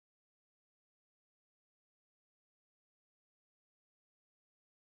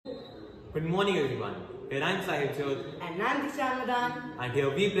Good morning everyone. Here I am Sahibjot. And I am Dikshant. And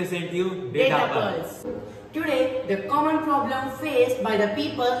here we present you Datapulse. Today, the common problem faced by the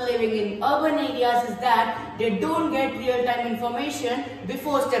people living in urban areas is that they don't get real-time information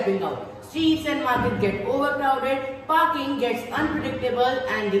before stepping out. Streets and markets get overcrowded, parking gets unpredictable,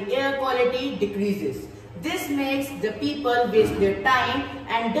 and the air quality decreases. This makes the people waste their time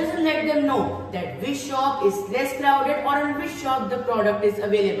and doesn't let them know that which shop is less crowded or in which shop the product is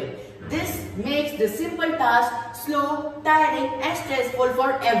available. This makes the simple task slow, tiring and stressful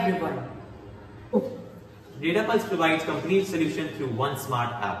for everyone. Datapulse provides complete solution through one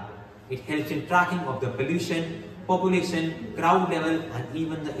smart app. It helps in tracking of the pollution, population, crowd level and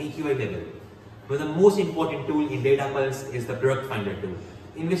even the AQI level. But the most important tool in Datapulse is the product finder tool,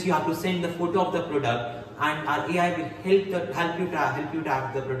 in which you have to send the photo of the product and our AI will help you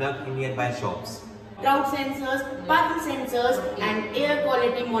track the product in nearby shops. Crowd sensors, parking sensors and air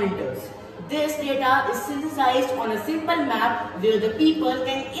quality monitors. This data is synthesized on a simple map where the people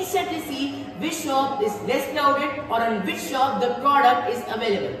can instantly see which shop is less crowded or on which shop the product is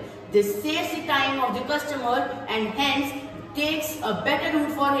available. This saves the time of the customer and hence takes a better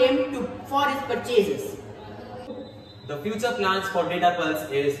route for him for his purchases. The future plans for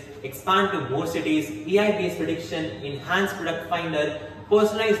Datapulse is expand to more cities, AI-based prediction, enhanced product finder,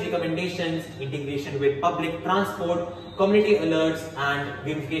 personalized recommendations, integration with public transport, community alerts and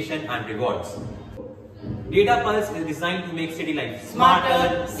gamification and rewards. Datapulse is designed to make city life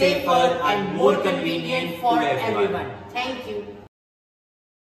smarter, safer and more convenient for everyone. Thank you.